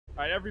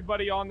All right,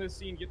 everybody on this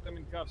scene, get them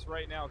in cuffs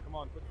right now. Come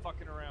on, quit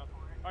fucking around.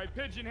 All right,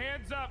 Pigeon,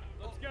 hands up.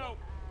 Let's go.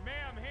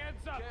 Ma'am,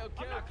 hands up. Okay,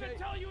 I'm not gonna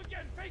tell you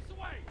again. Face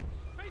away.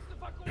 Face the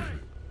fuck away.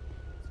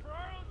 It's for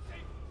our own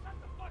safety. Shut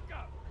the fuck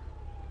up.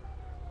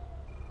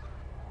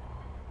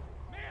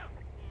 Ma'am,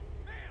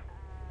 ma'am,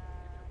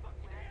 get your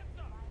fucking hands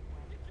up.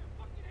 Get your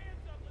fucking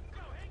hands up. Let's go.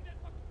 Hang that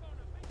fucking phone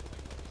up. Face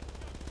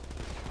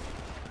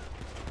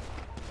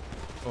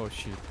away. Oh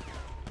shit.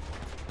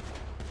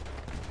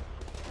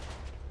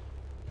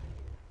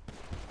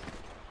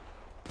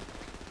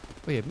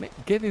 Wait, man,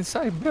 get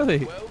inside, brother.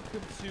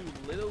 Welcome to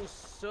Little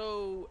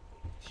Seoul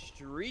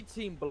Street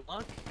Team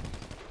Block.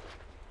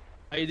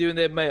 How you doing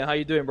there, mate? How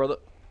you doing, brother?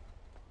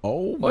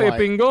 Oh my. Oye,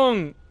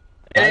 Pingong.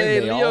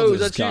 Hey, Leo, is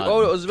that you?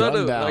 Oh,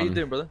 Osvaldo. How How you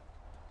doing, brother?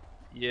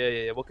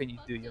 Yeah. What can you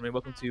do? I mean,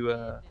 welcome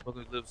to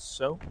Little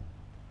Seoul.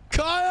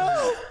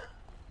 Kyle!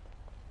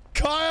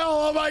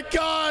 Kyle, oh my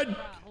god!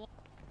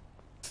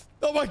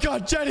 Oh my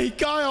god, Jenny,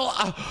 Kyle!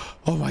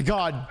 Oh my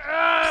god.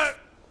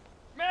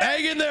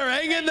 Hang in there,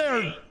 hang in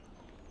there!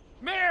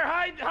 Mayor,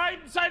 hide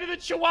inside of the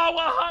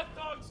Chihuahua hot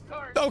dogs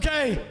cart.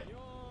 Okay.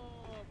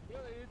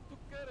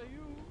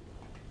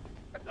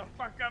 Shut the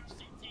fuck up,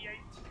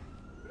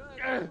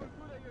 CT8.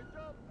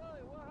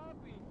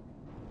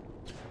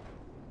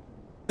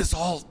 It's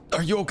all.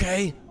 Are you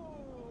okay?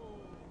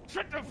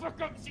 Shut the fuck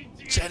up,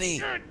 CT8.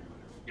 Jenny!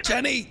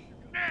 Jenny!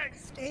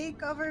 Stay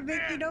covered,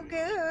 Mickey, don't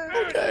get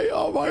hurt. Okay,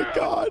 oh my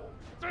god.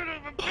 Son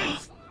of a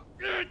bitch.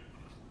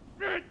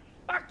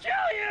 I'll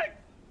kill you.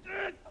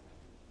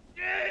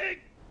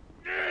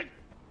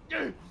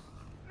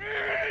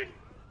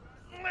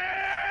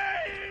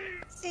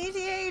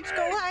 CTH,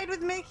 go hide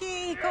with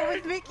Mickey. Go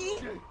with Mickey.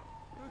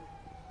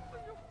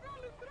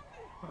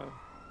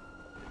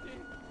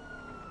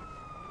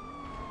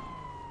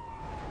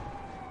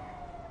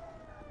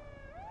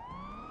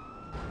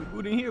 We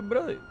good in here,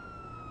 brother.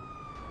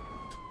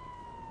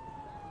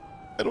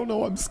 I don't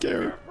know, I'm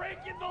scared. You're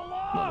breaking the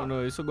law.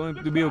 No, it's going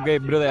to be okay,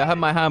 brother. I have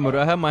my hammer.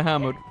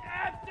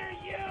 After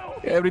you.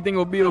 Everything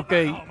will be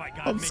okay. Oh my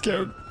God, I'm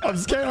scared. I'm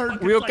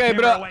scared. We okay,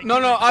 bro?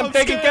 No, I'm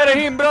taking care of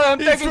him, bro. I'm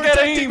taking care of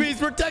him. He's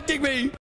protecting me.